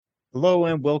Hello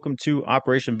and welcome to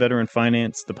Operation Veteran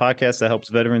Finance, the podcast that helps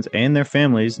veterans and their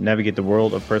families navigate the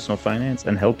world of personal finance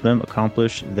and help them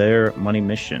accomplish their money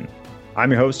mission.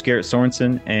 I'm your host, Garrett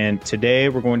Sorensen, and today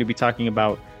we're going to be talking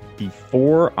about the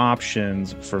 4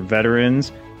 options for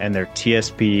veterans and their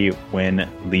TSP when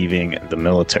leaving the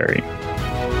military.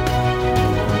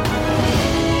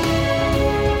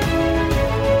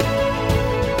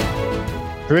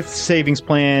 Thrift savings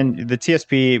plan, the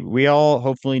TSP, we all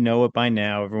hopefully know it by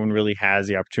now. Everyone really has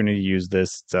the opportunity to use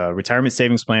this. It's a retirement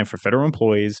savings plan for federal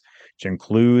employees, which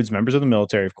includes members of the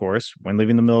military, of course. When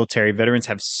leaving the military, veterans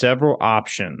have several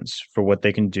options for what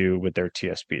they can do with their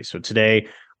TSP. So today,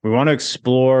 we want to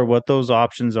explore what those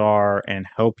options are and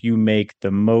help you make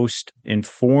the most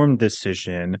informed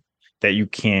decision that you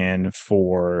can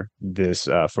for this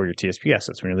for your TSP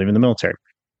assets when you're leaving the military.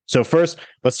 So first,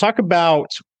 let's talk about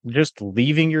just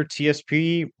leaving your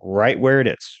TSP right where it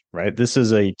is, right? This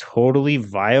is a totally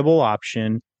viable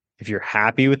option. If you're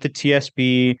happy with the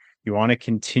TSP, you want to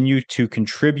continue to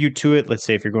contribute to it. Let's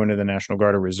say if you're going to the National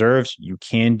Guard or Reserves, you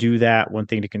can do that. One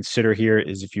thing to consider here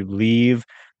is if you leave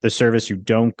the service, you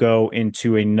don't go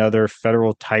into another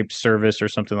federal type service or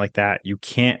something like that, you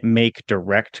can't make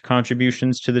direct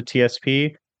contributions to the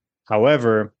TSP.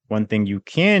 However, one thing you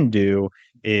can do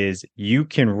is you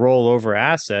can roll over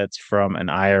assets from an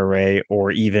IRA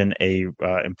or even a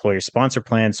employer sponsor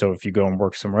plan. So if you go and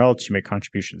work somewhere else, you make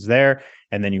contributions there,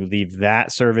 and then you leave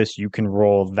that service, you can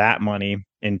roll that money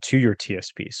into your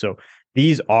TSP. So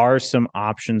these are some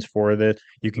options for that.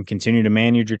 You can continue to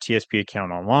manage your TSP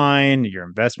account online. Your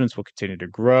investments will continue to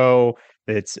grow.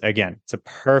 It's a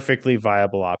perfectly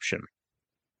viable option.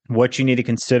 What you need to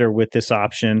consider with this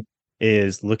option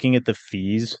is looking at the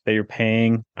fees that you're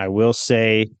paying. I will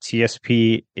say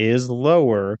TSP is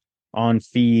lower on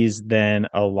fees than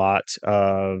a lot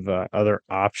of other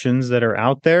options that are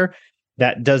out there.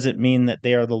 That doesn't mean that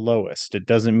they are the lowest. It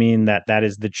doesn't mean that that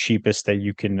is the cheapest that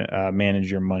you can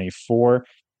manage your money for.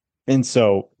 And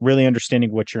so, really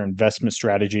understanding what your investment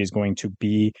strategy is going to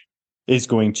be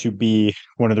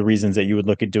one of the reasons that you would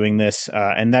look at doing this.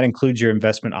 And that includes your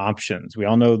investment options. We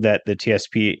all know that the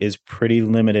TSP is pretty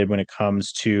limited when it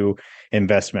comes to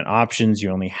investment options.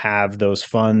 You only have those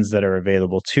funds that are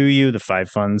available to you, the 5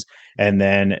 funds, and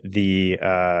then the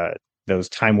those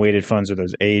time-weighted funds or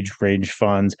those age range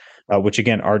funds, which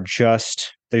again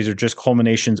these are just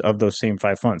culminations of those same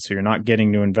 5 funds. So you're not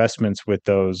getting new investments with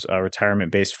those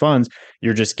retirement-based funds.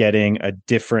 You're just getting a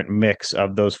different mix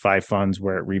of those 5 funds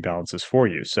where it rebalances for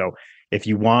you. So if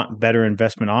you want better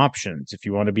investment options, if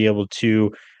you want to be able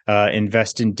to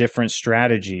invest in different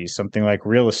strategies, something like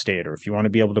real estate, or if you want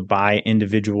to be able to buy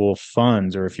individual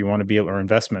funds, or if you want to be able, or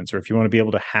investments, or if you want to be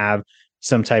able to have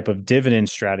some type of dividend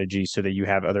strategy so that you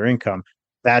have other income,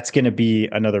 that's going to be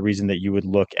another reason that you would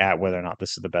look at whether or not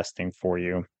this is the best thing for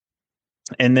you.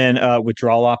 And then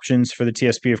withdrawal options for the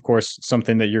TSP, of course,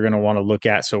 something that you're going to want to look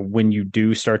at. So when you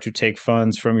do start to take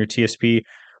funds from your TSP,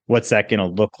 what's that going to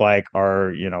look like?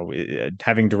 Are,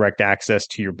 having direct access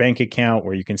to your bank account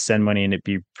where you can send money and it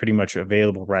be pretty much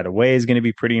available right away is going to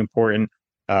be pretty important.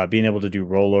 Being able to do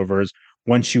rollovers.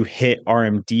 Once you hit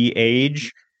RMD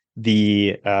age,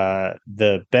 the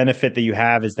benefit that you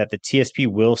have is that the TSP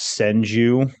will send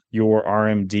you your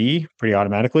RMD pretty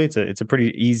automatically. It's a pretty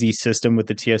easy system with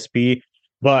the TSP.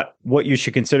 But what you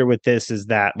should consider with this is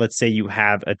that, let's say you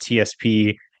have a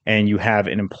TSP and you have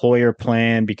an employer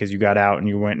plan because you got out and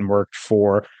you went and worked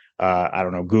for I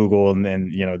don't know, Google, and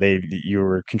then you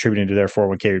were contributing to their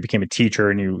 401k, you became a teacher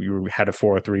and you had a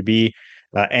 403b,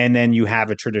 and then you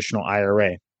have a traditional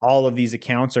IRA. All of these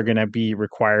accounts are going to be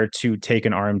required to take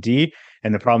an RMD.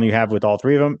 And the problem you have with all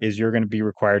 3 of them is you're going to be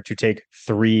required to take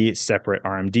 3 separate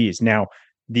RMDs. Now,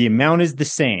 the amount is the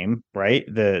same, right?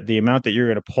 The amount that you're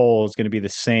going to pull is going to be the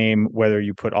same whether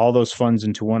you put all those funds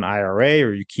into one IRA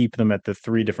or you keep them at the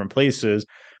 3 different places.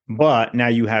 But now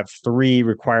you have 3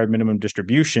 required minimum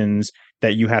distributions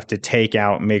that you have to take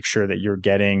out and make sure that you're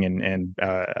getting and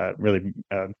really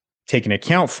taking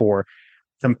account for,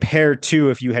 compared to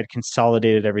if you had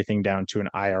consolidated everything down to an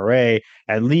IRA,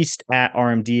 at least at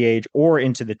RMD age or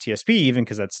into the TSP, even,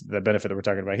 because that's the benefit that we're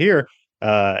talking about here.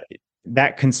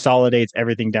 That consolidates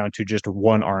everything down to just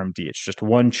one RMD. It's just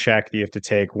one check that you have to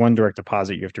take, one direct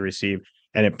deposit you have to receive,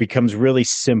 and it becomes really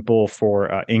simple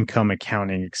for income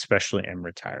accounting, especially in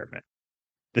retirement.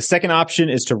 The second option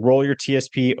is to roll your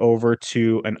TSP over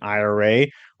to an IRA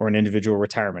or an individual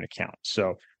retirement account.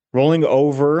 So rolling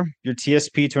over your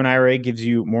TSP to an IRA gives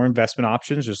you more investment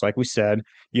options, just like we said.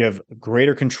 You have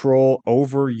greater control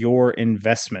over your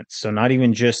investments. So not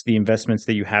even just the investments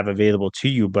that you have available to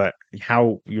you, but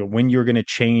how, when you're going to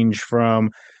change from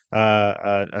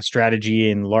a strategy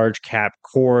in large cap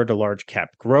core to large cap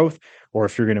growth, or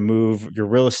if you're going to move your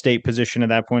real estate position at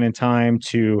that point in time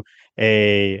to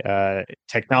a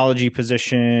technology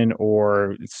position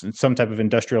or some type of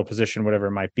industrial position, whatever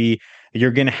it might be,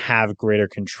 you're going to have greater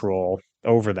control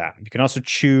over that. You can also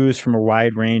choose from a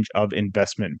wide range of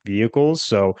investment vehicles.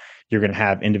 So you're going to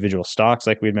have individual stocks,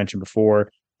 like we had mentioned before.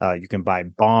 You can buy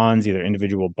bonds, either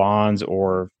individual bonds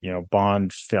or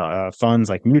bond funds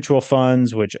like mutual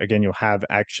funds, which again you'll have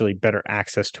actually better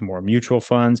access to more mutual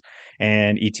funds,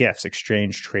 and ETFs,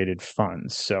 exchange traded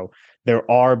funds. So there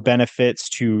are benefits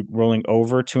to rolling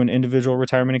over to an individual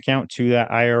retirement account to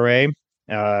that IRA.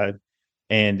 Uh,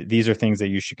 and these are things that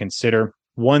you should consider.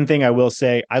 One thing I will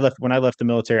say, when I left the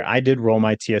military, I did roll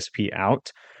my TSP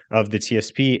out of the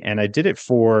TSP, and I did it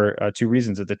for two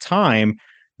reasons. At the time,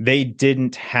 they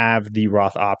didn't have the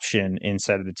Roth option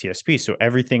inside of the TSP. So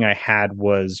everything I had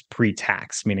was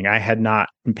pre-tax, meaning I had not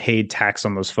paid tax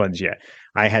on those funds yet.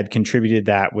 I had contributed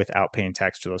that without paying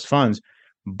tax to those funds.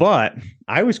 But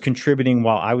I was contributing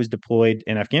while I was deployed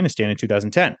in Afghanistan in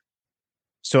 2010.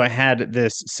 So I had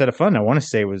this set of fund, I want to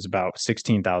say it was about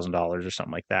 $16,000 or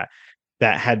something like that,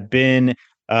 that had been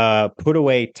put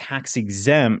away tax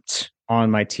exempt on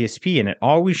my TSP, and it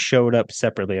always showed up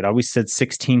separately. It always said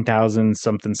 16,000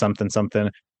 something something something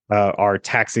are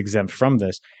tax exempt from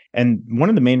this. And one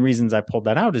of the main reasons I pulled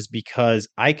that out is because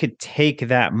I could take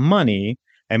that money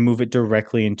and move it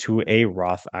directly into a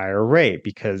Roth IRA,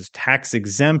 because tax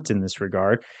exempt in this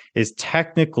regard is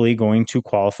technically going to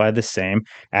qualify the same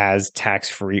as tax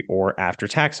free or after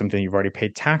tax, something you've already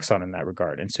paid tax on in that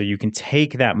regard. And so you can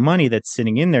take that money that's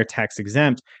sitting in there tax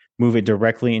exempt, move it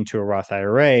directly into a Roth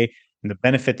IRA. And the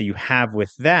benefit that you have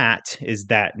with that is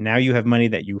that now you have money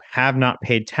that you have not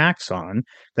paid tax on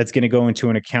that's going to go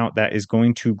into an account that is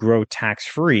going to grow tax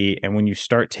free. And when you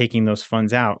start taking those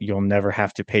funds out, you'll never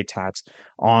have to pay tax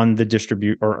on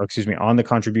the on the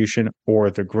contribution or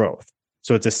the growth.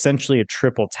 So it's essentially a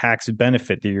triple tax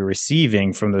benefit that you're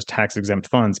receiving from those tax exempt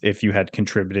funds if you had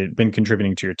been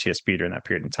contributing to your TSP during that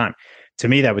period of time. To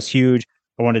me, that was huge.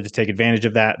 I wanted to take advantage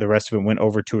of that. The rest of it went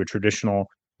over to a traditional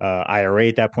IRA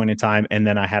at that point in time, and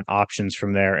then I had options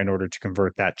from there in order to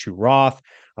convert that to Roth.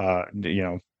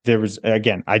 There was,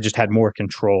 again, I just had more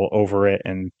control over it,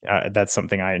 and that's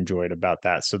something I enjoyed about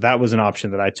that. So that was an option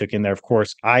that I took in there. Of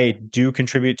course, I do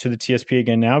contribute to the TSP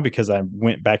again now because I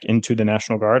went back into the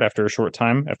National Guard after a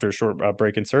short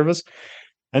break in service.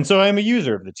 And so I'm a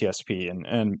user of the TSP,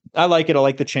 and I like it. I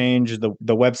like the change. The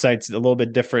website's a little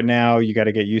bit different now. You got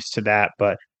to get used to that,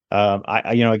 but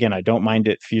again, I don't mind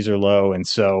it. Fees are low, and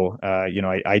so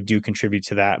I do contribute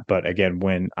to that. But again,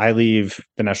 when I leave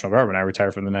the National Guard, when I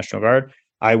retire from the National Guard,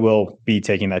 I will be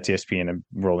taking that TSP and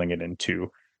rolling it into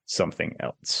something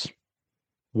else.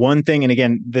 One thing, and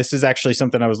again, this is actually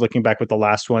something I was looking back with the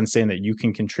last one, saying that you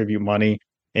can contribute money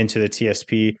into the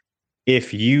TSP.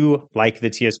 If you like the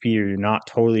TSP or you're not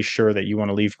totally sure that you want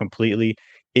to leave completely,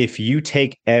 if you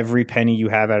take every penny you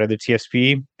have out of the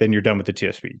TSP, then you're done with the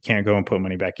TSP. You can't go and put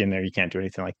money back in there. You can't do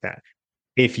anything like that.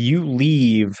 If you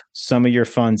leave some of your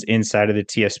funds inside of the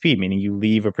TSP, meaning you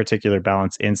leave a particular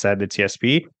balance inside the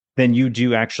TSP, then you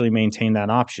do actually maintain that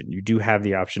option. You do have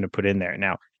the option to put in there.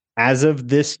 Now, as of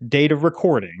this date of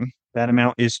recording, that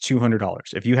amount is $200.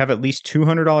 If you have at least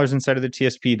 $200 inside of the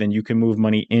TSP, then you can move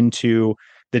money into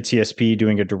the TSP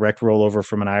doing a direct rollover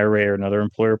from an IRA or another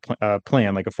employer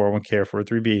plan like a 401k or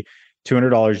 403b.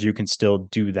 $200, you can still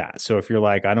do that. So if you're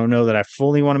like, I don't know that I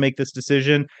fully want to make this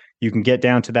decision, you can get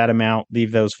down to that amount,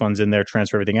 leave those funds in there,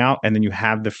 transfer everything out, and then you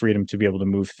have the freedom to be able to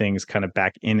move things kind of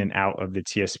back in and out of the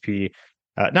TSP.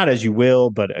 Not as you will,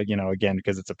 but again,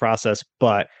 because it's a process,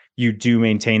 but you do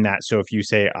maintain that. So if you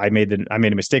say I made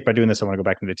a mistake by doing this, I want to go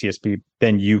back into the TSP,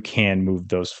 then you can move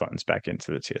those funds back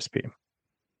into the TSP.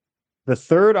 The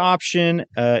third option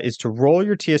is to roll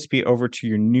your TSP over to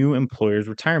your new employer's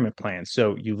retirement plan.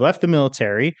 So you left the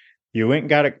military, you went and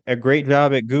got a great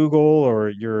job at Google, or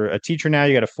you're a teacher now,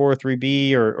 you got a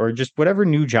 403b, or just whatever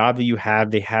new job that you have,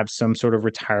 they have some sort of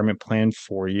retirement plan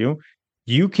for you.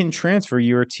 You can transfer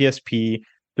your TSP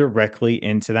directly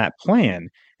into that plan.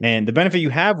 And the benefit you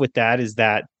have with that is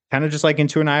that, kind of just like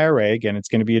into an IRA, again, it's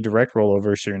going to be a direct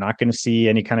rollover. So you're not going to see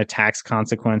any kind of tax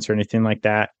consequence or anything like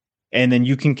that. And then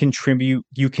you can continue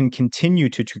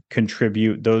to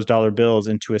contribute those dollar bills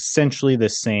into essentially the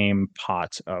same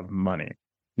pot of money.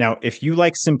 Now, if you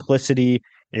like simplicity,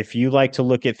 if you like to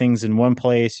look at things in one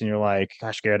place and you're like,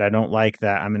 gosh, Garrett, I don't like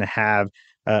that, I'm going to have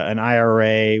an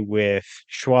IRA with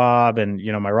Schwab and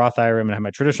my Roth IRA, I'm going to have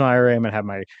my traditional IRA, I'm going to have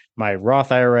my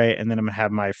Roth IRA, and then I'm going to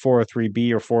have my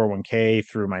 403b or 401k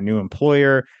through my new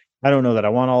employer. I don't know that I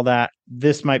want all that.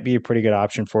 This might be a pretty good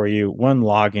option for you. One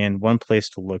login, one place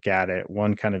to look at it,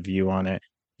 one kind of view on it.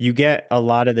 You get a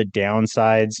lot of the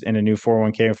downsides in a new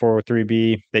 401k and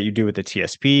 403b that you do with the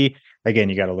TSP. Again,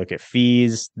 you got to look at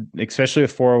fees, especially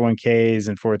with 401ks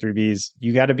and 403bs.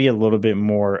 You got to be a little bit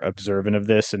more observant of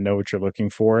this and know what you're looking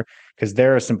for, because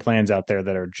there are some plans out there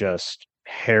that are just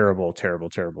terrible, terrible,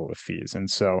 terrible with fees. And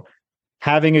so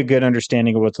having a good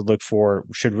understanding of what to look for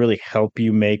should really help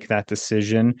you make that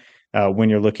decision when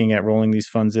you're looking at rolling these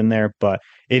funds in there. But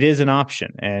it is an option,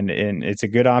 and it's a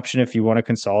good option if you want to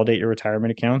consolidate your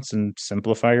retirement accounts and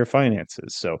simplify your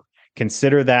finances. So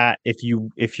consider that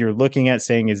if you're looking at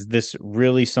saying, is this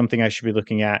really something I should be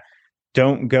looking at?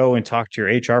 Don't go and talk to your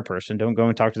HR person. Don't go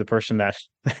and talk to the person that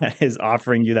is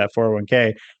offering you that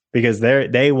 401k, because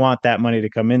they want that money to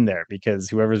come in there, because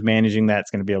whoever's managing that's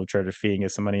going to be able to charge a fee and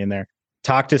get some money in there.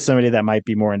 Talk to somebody that might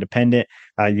be more independent.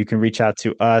 You can reach out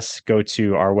to us. Go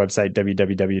to our website,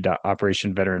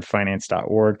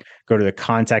 www.operationveteranfinance.org. Go to the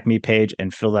contact me page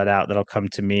and fill that out. That'll come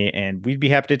to me, and we'd be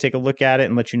happy to take a look at it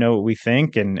and let you know what we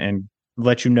think, and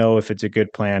let you know if it's a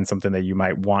good plan, something that you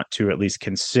might want to at least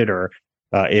consider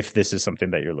if this is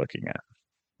something that you're looking at.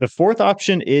 The fourth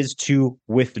option is to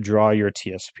withdraw your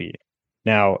TSP.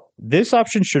 Now, this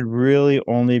option should really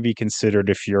only be considered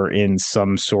if you're in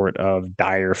some sort of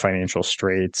dire financial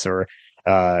straits, or,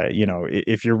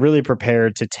 if you're really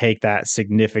prepared to take that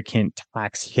significant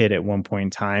tax hit at one point in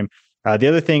time. The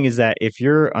other thing is that if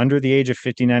you're under the age of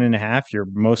 59 and a half, you're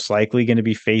most likely going to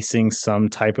be facing some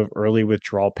type of early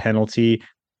withdrawal penalty.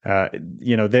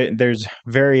 There's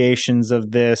variations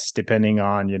of this depending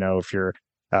on, if you're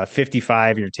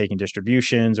 55 and you're taking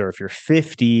distributions, or if you're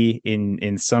 50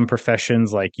 in some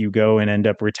professions, like you go and end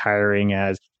up retiring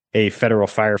as a federal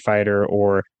firefighter,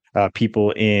 or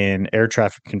people in air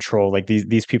traffic control. Like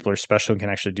these people are special and can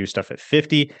actually do stuff at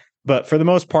 50. But for the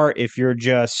most part, if you're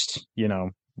just,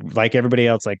 like everybody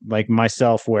else, like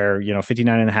myself, where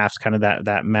 59 and a half is kind of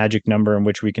that magic number in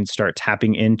which we can start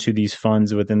tapping into these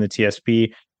funds within the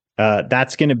TSP. This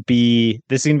is going to be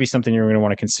something you're going to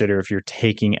want to consider if you're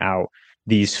taking out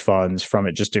these funds from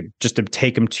it, just to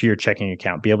take them to your checking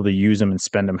account, be able to use them and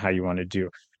spend them how you want to do.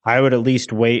 I would at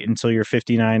least wait until you're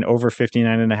 59, over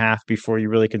 59 and a half, before you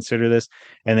really consider this.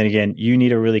 And then again, you need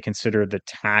to really consider the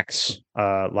tax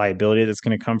liability that's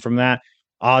going to come from that.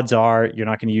 Odds are you're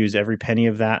not going to use every penny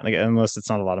of that, like, unless it's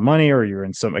not a lot of money, or you're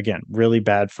in some, again, really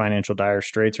bad financial dire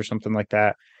straits or something like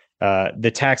that.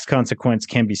 The tax consequence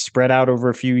can be spread out over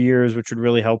a few years, which would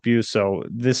really help you. So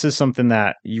this is something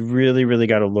that you really, really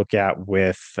got to look at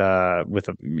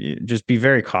just be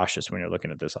very cautious when you're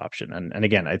looking at this option. And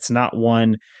again, it's not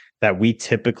one that we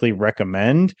typically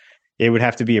recommend. It would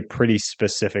have to be a pretty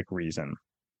specific reason.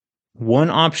 One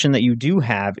option that you do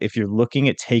have, if you're looking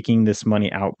at taking this money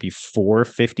out before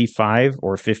 55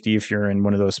 or 50, if you're in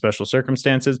one of those special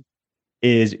circumstances,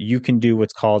 is you can do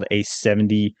what's called a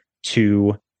 72T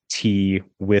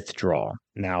withdrawal.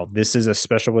 Now, this is a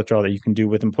special withdrawal that you can do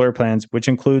with employer plans, which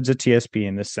includes a TSP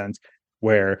in this sense,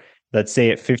 where, let's say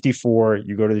at 54,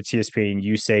 you go to the TSP and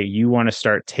you say you want to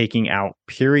start taking out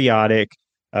periodic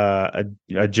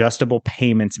adjustable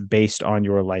payments based on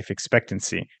your life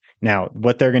expectancy. Now,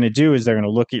 what they're going to do is they're going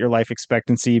to look at your life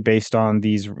expectancy based on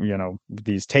these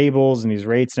tables and these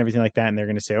rates and everything like that. And they're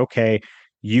going to say, okay,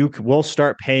 we'll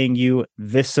start paying you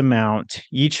this amount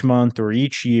each month or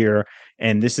each year.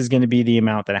 And this is going to be the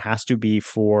amount that it has to be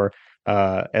for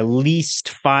at least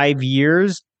 5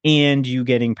 years, and you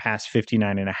getting past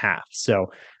 59 and a half. So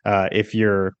if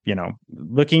you're,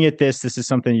 looking at this is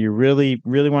something you really,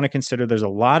 really want to consider. There's a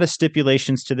lot of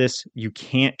stipulations to this. You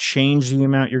can't change the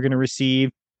amount you're going to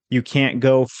receive. You can't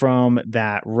go from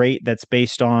that rate that's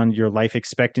based on your life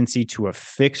expectancy to a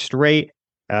fixed rate.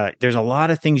 There's a lot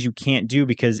of things you can't do,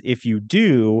 because if you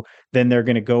do, then they're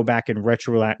going to go back and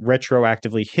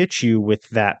retroactively hit you with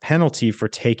that penalty for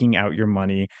taking out your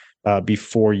money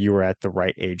before you were at the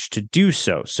right age to do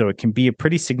so. So it can be a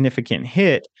pretty significant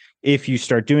hit if you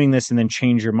start doing this and then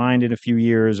change your mind in a few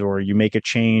years, or you make a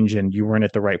change and you weren't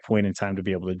at the right point in time to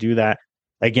be able to do that.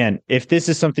 Again, if this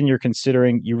is something you're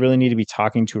considering, you really need to be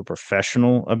talking to a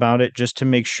professional about it, just to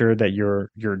make sure that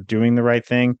you're doing the right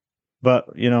thing. But,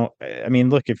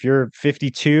 look, if you're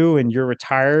 52 and you're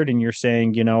retired and you're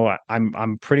saying,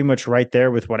 I'm pretty much right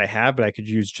there with what I have, but I could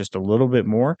use just a little bit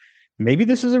more, maybe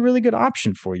this is a really good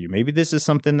option for you. Maybe this is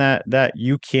something that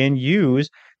you can use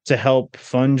to help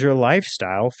fund your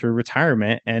lifestyle through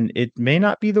retirement. And it may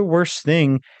not be the worst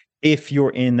thing if you're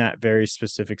in that very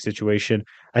specific situation.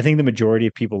 I think the majority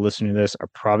of people listening to this are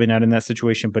probably not in that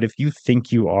situation, but if you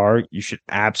think you are, you should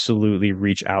absolutely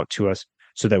reach out to us.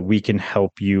 so that we can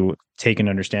help you take an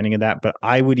understanding of that. But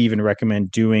I would even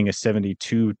recommend doing a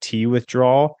 72T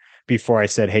withdrawal before I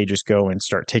said, hey, just go and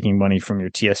start taking money from your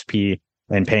TSP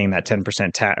and paying that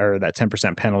 10% or that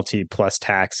 10% penalty plus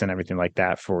tax and everything like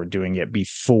that for doing it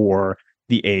before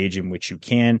the age in which you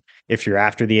can. If you're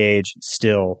after the age,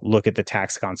 still look at the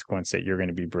tax consequence that you're going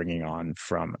to be bringing on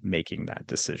from making that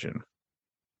decision.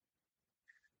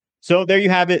 So there you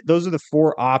have it. Those are the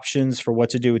 4 options for what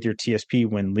to do with your TSP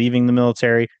when leaving the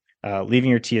military. Leaving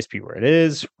your TSP where it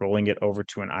is, rolling it over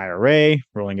to an IRA,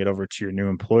 rolling it over to your new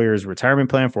employer's retirement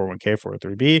plan, 401k,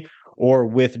 403b, or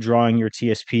withdrawing your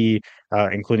TSP,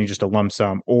 including just a lump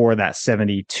sum or that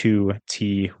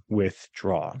 72T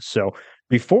withdrawal. So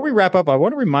before we wrap up, I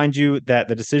want to remind you that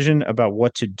the decision about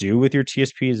what to do with your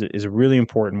TSP is a really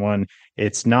important one.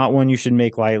 It's not one you should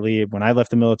make lightly. When I left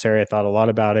the military, I thought a lot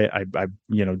about it. I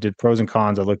did pros and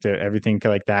cons. I looked at everything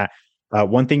like that.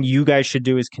 One thing you guys should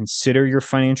do is consider your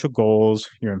financial goals,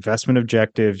 your investment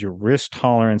objectives, your risk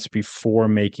tolerance before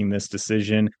making this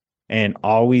decision, and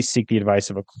always seek the advice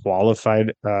of a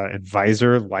qualified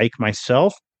advisor like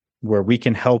myself, where we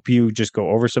can help you just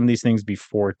go over some of these things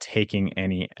before taking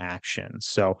any action.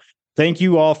 So thank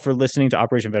you all for listening to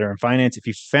Operation Veteran Finance. If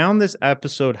you found this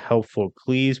episode helpful,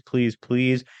 please, please,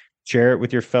 please share it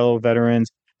with your fellow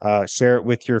veterans. Share it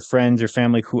with your friends, your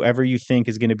family, whoever you think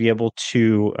is going to be able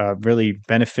to really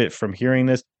benefit from hearing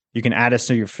this. You can add us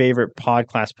to your favorite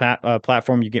podcast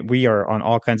platform. We are on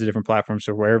all kinds of different platforms,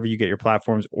 so wherever you get your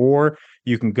platforms, or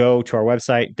you can go to our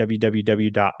website,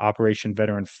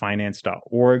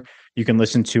 www.operationveteranfinance.org. You can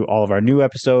listen to all of our new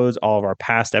episodes, all of our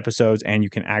past episodes, and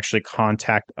you can actually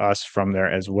contact us from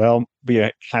there as well. Be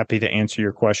happy to answer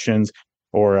your questions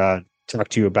or talk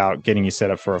to you about getting you set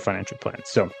up for a financial plan.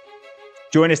 So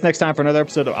join us next time for another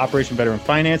episode of Operation Veteran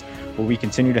Finance, where we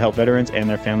continue to help veterans and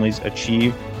their families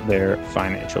achieve their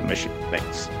financial mission.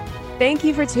 Thanks. Thank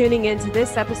you for tuning in to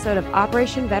this episode of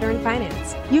Operation Veteran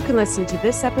Finance. You can listen to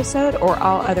this episode or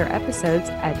all other episodes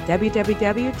at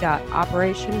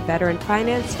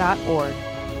www.operationveteranfinance.org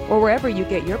or wherever you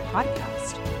get your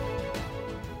podcast.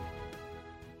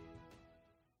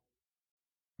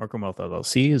 Markham Wealth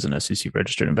LLC is an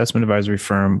SEC-registered investment advisory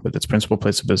firm with its principal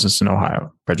place of business in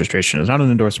Ohio. Registration is not an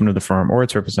endorsement of the firm or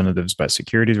its representatives by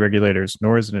securities regulators,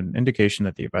 nor is it an indication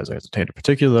that the advisor has attained a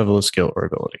particular level of skill or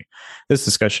ability. This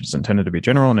discussion is intended to be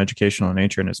general and educational in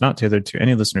nature and is not tailored to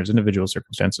any listener's individual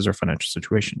circumstances or financial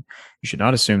situation. You should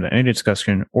not assume that any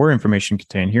discussion or information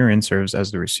contained herein serves as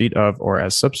the receipt of or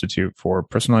as substitute for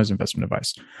personalized investment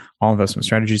advice. All investment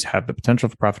strategies have the potential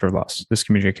for profit or loss. This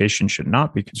communication should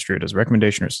not be construed as a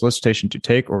recommendation or solicitation to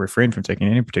take or refrain from taking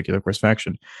any particular course of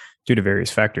action. Due to various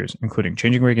factors, including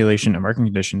changing regulation and market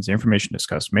conditions, the information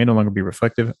discussed may no longer be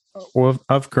reflective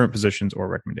of current positions or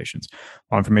recommendations.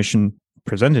 All information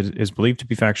presented is believed to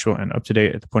be factual and up to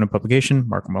date at the point of publication.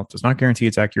 Markham Wealth does not guarantee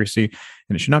its accuracy,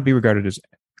 and it should not be regarded as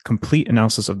complete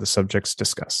analysis of the subjects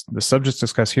discussed. The subjects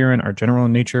discussed herein are general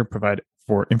in nature, provide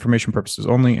for information purposes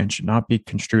only, and should not be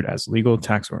construed as legal,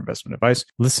 tax, or investment advice.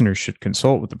 Listeners should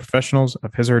consult with the professionals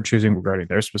of his or her choosing regarding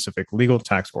their specific legal,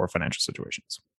 tax, or financial situations.